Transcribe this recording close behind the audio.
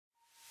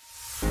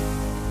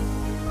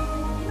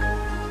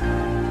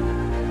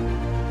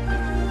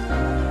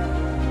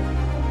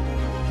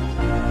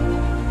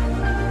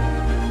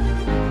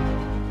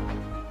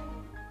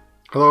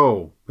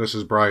Hello, this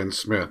is Brian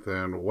Smith,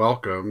 and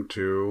welcome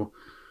to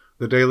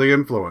the Daily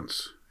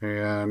Influence,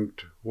 and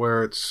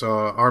where it's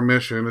our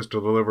mission is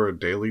to deliver a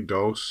daily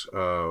dose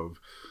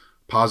of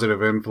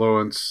positive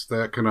influence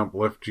that can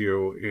uplift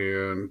you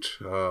and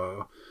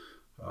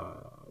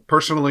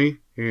personally,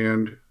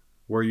 and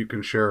where you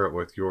can share it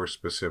with your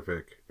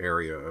specific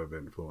area of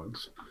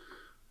influence.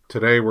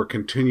 Today, we're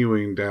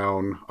continuing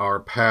down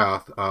our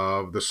path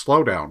of the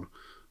slowdown.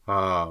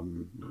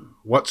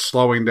 What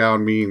slowing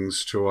down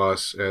means to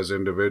us as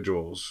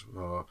individuals,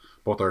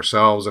 both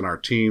ourselves and our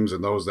teams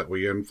and those that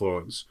we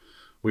influence.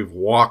 We've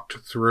walked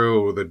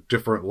through the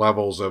different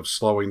levels of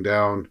slowing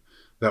down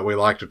that we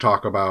like to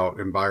talk about: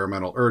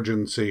 environmental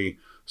urgency,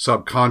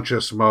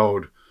 subconscious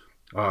mode,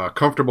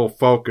 comfortable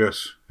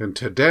focus, and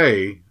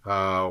today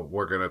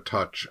we're going to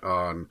touch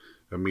on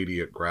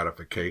immediate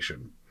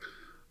gratification.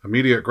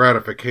 Immediate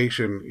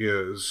gratification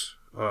is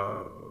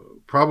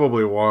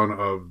probably one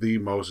of the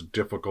most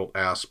difficult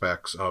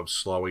aspects of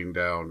slowing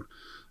down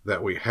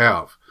that we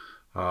have.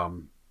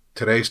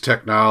 Today's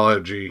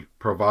technology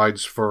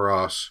provides for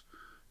us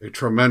a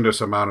tremendous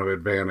amount of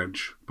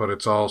advantage, but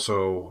it's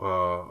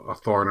also a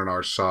thorn in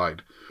our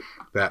side.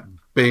 That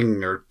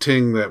bing or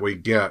ting that we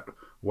get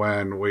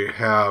when we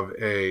have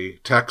a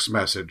text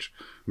message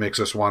makes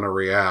us want to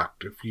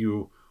react. If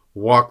you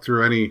walk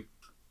through any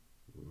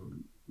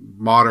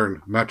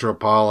modern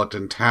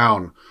metropolitan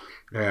town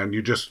and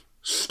you just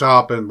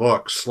stop and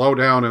look, slow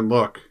down and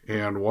look,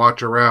 and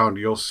watch around,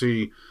 you'll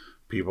see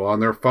people on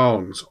their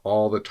phones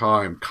all the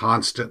time,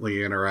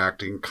 constantly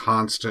interacting,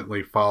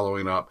 constantly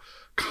following up,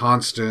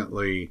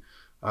 constantly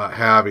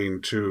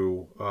having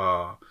to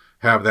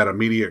have that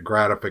immediate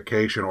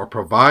gratification or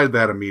provide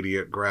that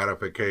immediate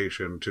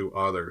gratification to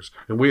others.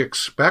 And we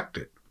expect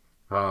it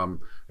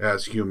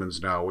as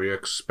humans now. We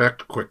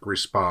expect quick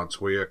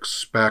response. We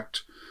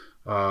expect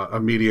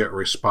immediate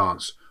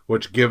response,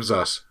 which gives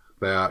us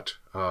that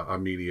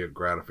immediate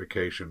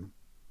gratification.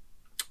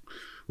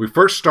 We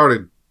first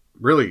started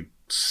really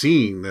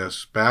seeing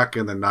this back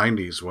in the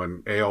 90s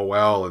when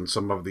AOL and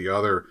some of the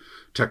other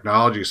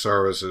technology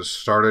services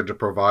started to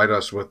provide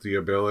us with the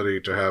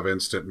ability to have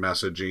instant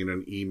messaging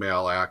and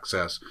email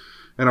access.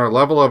 And our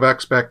level of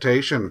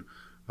expectation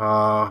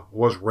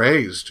was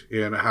raised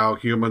in how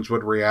humans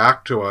would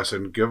react to us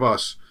and give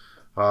us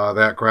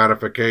that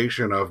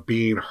gratification of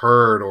being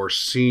heard or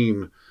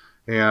seen.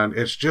 And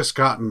it's just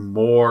gotten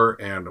more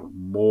and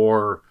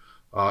more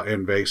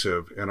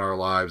invasive in our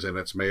lives, and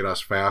it's made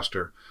us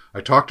faster.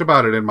 I talked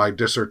about it in my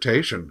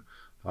dissertation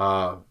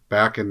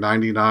back in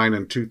 99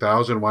 and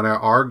 2000 when I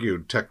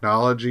argued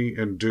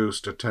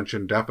technology-induced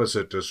attention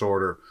deficit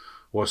disorder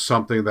was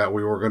something that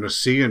we were going to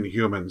see in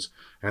humans,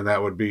 and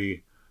that would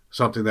be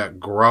something that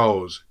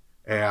grows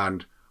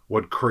and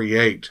would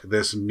create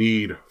this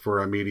need for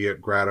immediate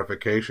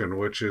gratification,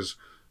 which is,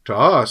 to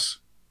us,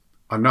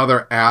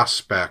 another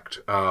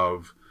aspect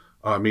of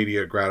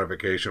immediate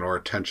gratification or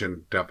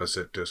attention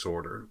deficit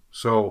disorder.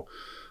 So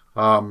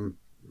the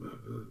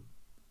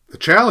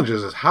challenge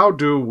is how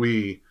do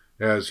we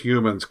as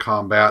humans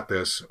combat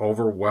this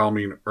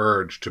overwhelming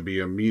urge to be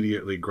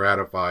immediately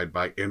gratified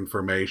by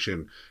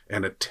information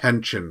and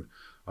attention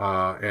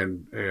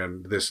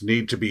and this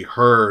need to be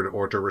heard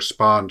or to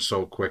respond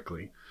so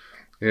quickly.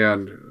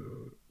 And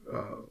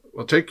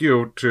I'll take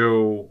you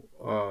to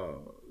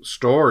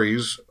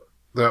stories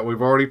that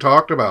we've already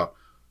talked about.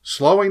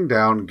 Slowing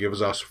down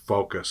gives us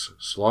focus.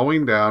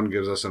 Slowing down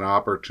gives us an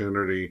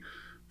opportunity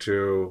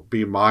to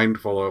be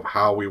mindful of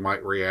how we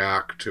might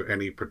react to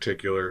any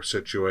particular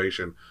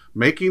situation.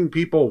 Making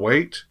people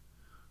wait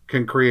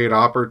can create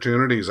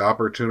opportunities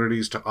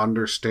to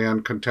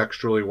understand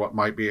contextually what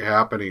might be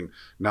happening,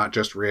 not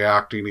just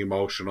reacting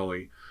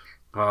emotionally.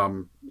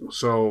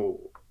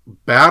 So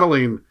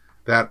battling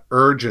that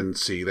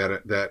urgency,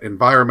 that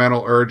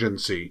environmental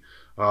urgency,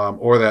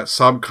 or that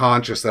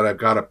subconscious that I've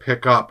got to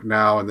pick up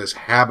now in this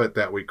habit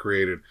that we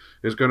created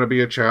is going to be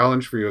a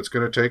challenge for you. It's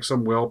going to take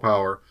some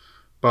willpower.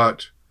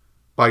 But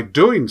by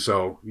doing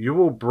so, you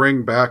will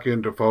bring back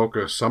into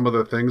focus some of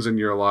the things in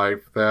your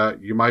life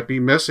that you might be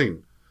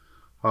missing.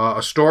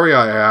 A story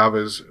I have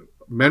is,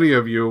 many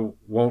of you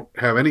won't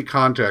have any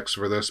context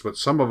for this, but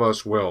some of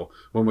us will,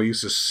 when we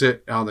used to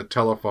sit on the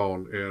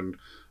telephone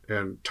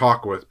and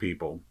talk with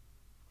people.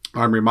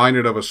 I'm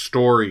reminded of a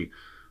story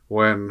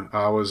when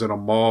I was in a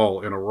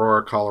mall in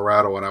Aurora,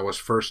 Colorado, when I was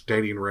first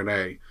dating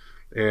Renee.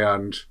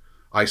 And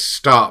I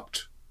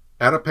stopped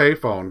at a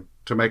payphone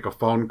to make a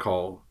phone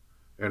call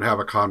and have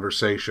a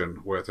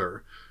conversation with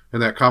her.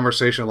 And that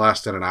conversation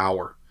lasted an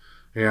hour.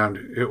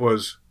 And it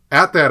was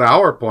at that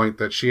hour point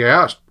that she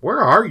asked, "Where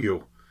are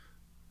you?"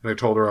 And I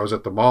told her I was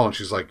at the mall. And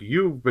she's like,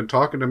 "You've been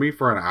talking to me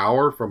for an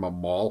hour from a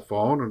mall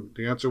phone?" And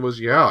the answer was,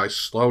 yeah, I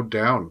slowed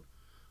down.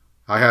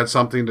 I had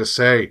something to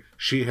say.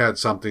 She had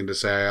something to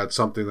say. I had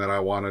something that I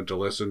wanted to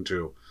listen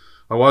to.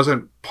 I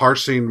wasn't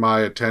parsing my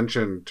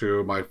attention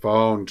to my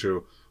phone,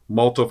 to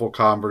multiple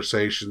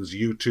conversations,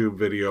 YouTube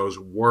videos,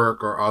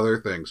 work, or other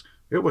things.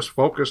 It was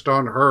focused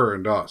on her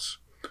and us.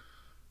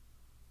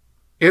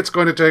 It's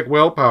going to take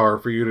willpower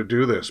for you to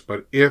do this,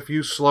 but if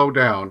you slow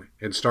down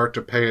and start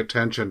to pay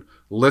attention,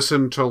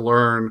 listen to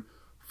learn,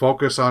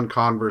 focus on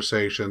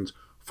conversations,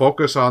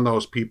 focus on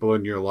those people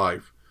in your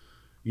life,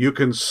 you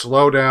can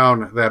slow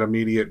down that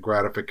immediate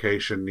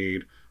gratification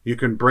need. You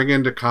can bring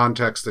into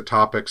context the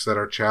topics that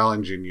are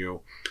challenging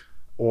you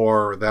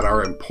or that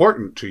are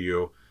important to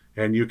you,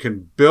 and you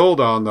can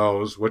build on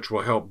those, which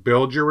will help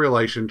build your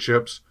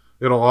relationships.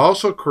 It'll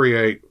also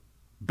create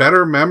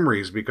better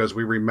memories because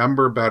we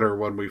remember better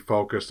when we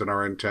focus and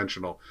are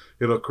intentional.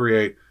 It'll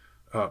create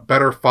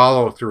better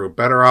follow-through,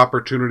 better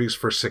opportunities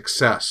for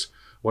success.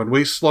 When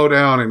we slow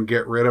down and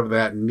get rid of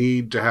that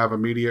need to have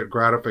immediate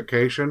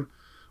gratification,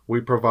 we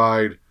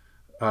provide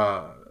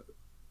that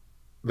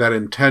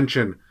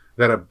intention,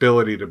 that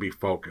ability to be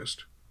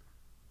focused.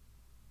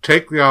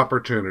 Take the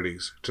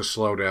opportunities to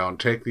slow down.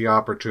 Take the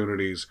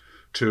opportunities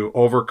to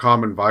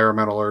overcome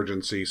environmental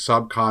urgency,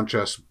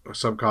 subconscious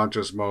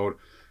mode,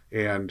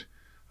 and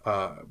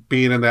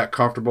being in that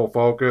comfortable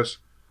focus.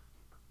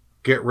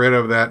 Get rid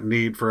of that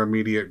need for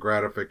immediate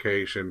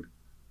gratification.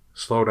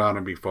 Slow down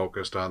and be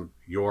focused on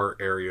your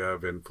area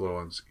of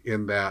influence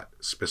in that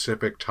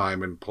specific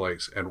time and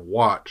place, and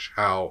watch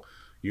how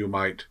you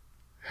might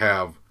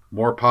have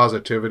more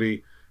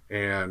positivity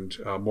and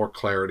more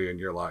clarity in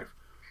your life.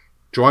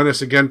 Join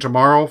us again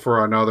tomorrow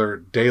for another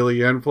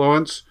Daily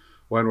Influence,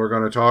 when we're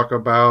going to talk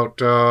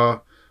about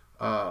a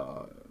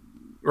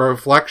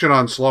reflection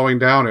on slowing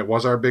down. It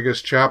was our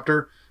biggest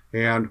chapter,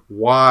 and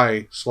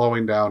why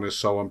slowing down is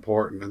so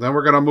important. And then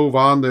we're going to move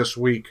on this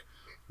week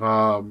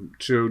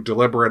to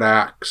deliberate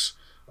acts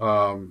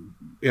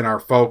in our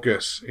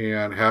focus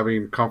and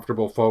having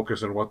comfortable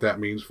focus and what that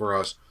means for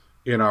us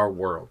in our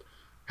world.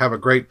 Have a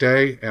great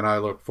day, and I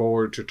look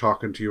forward to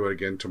talking to you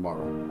again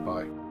tomorrow.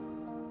 Bye.